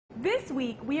This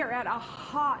week we are at a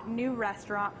hot new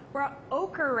restaurant. We're at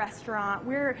Oquirhh restaurant.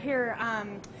 We're here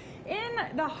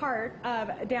in the heart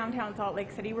of downtown Salt Lake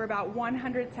City. We're about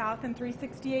 100 South and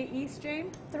 368 East,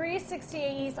 James.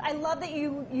 368 East. I love that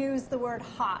you use the word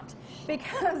hot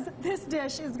because this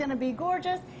dish is going to be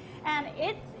gorgeous and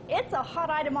it's a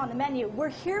hot item on the menu. We're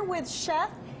here with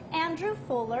Chef Andrew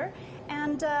Fuller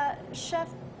and Chef,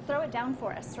 throw it down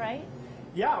for us, right?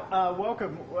 Yeah,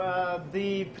 welcome.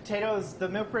 The potatoes, the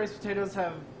milk braised potatoes,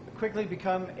 have quickly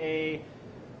become a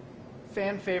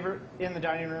fan favorite in the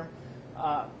dining room.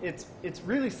 It's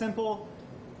really simple.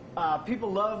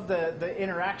 People love the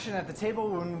interaction at the table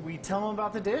when we tell them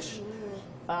about the dish.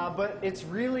 But it's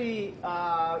really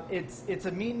it's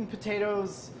a meat and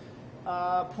potatoes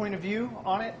point of view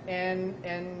on it,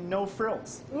 and no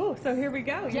frills. Ooh, so here we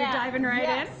go. You're diving right in.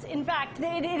 Yes, in fact,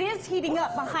 it is heating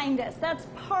up behind us. That's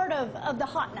part of the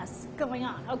hotness going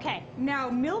on. Okay. Now,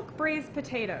 milk braised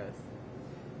potatoes.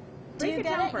 Do you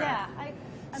get it? Yeah. I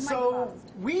might have lost.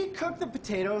 We cook the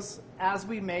potatoes as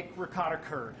we make ricotta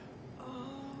curd.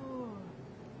 Oh.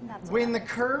 When the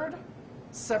curd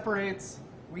separates,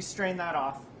 we strain that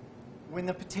off. When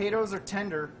the potatoes are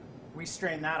tender, we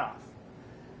strain that off.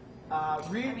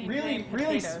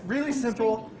 Really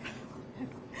simple.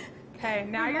 Okay,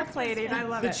 now you're plating. I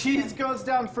love it. The cheese goes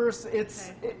down first.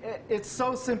 It's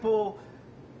so simple.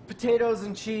 Potatoes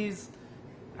and cheese.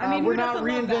 I mean, we're not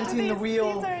reinventing the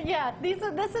wheel.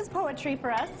 This is poetry for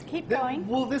us. Keep going.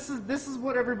 Well, this is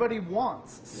what everybody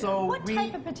wants. So what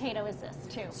type of potato is this,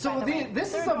 too? So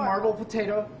this is a marble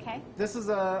potato. Okay. This is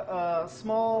a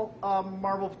small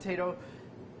marble potato.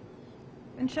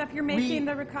 And Chef, you're making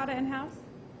the ricotta in-house?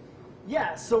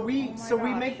 Yeah, so we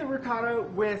make the ricotta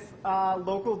with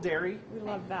local dairy. We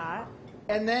love that.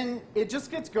 And then it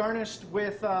just gets garnished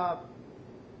with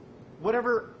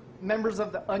whatever members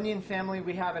of the onion family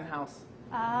we have in house.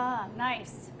 Ah,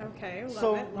 nice. Okay,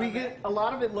 we get a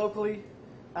lot of it locally.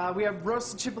 We have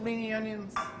roasted cipollini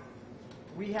onions.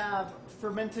 We have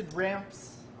fermented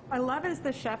ramps. I love as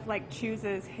the chef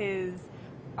chooses his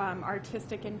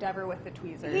artistic endeavor with the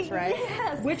tweezers, right?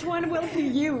 Yes. Which one will he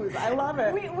use? I love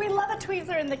it. We love a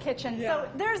tweezer in the kitchen. Yeah.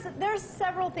 So there's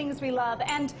several things we love,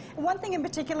 and one thing in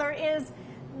particular is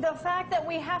the fact that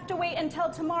we have to wait until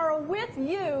tomorrow with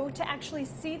you to actually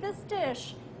see this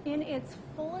dish in its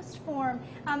fullest form,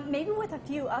 maybe with a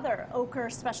few other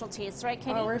Oquirhh specialties, right,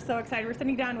 Katie? Oh, we're so excited. We're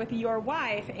sitting down with your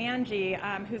wife, Angie,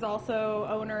 who's also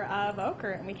owner of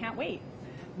Oquirhh, and we can't wait.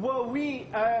 Well, we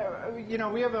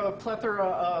have a plethora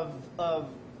of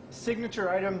signature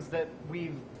items that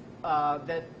we've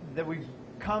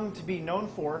come to be known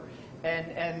for,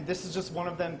 and this is just one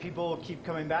of them. People keep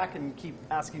coming back and keep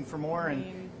asking for more,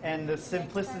 and the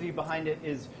simplicity behind it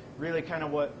is really kind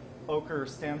of what Oquirhh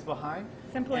stands behind.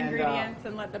 Simple ingredients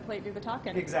and let the plate do the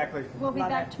talking. Exactly. We'll be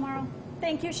back tomorrow.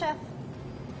 Thank you, Chef.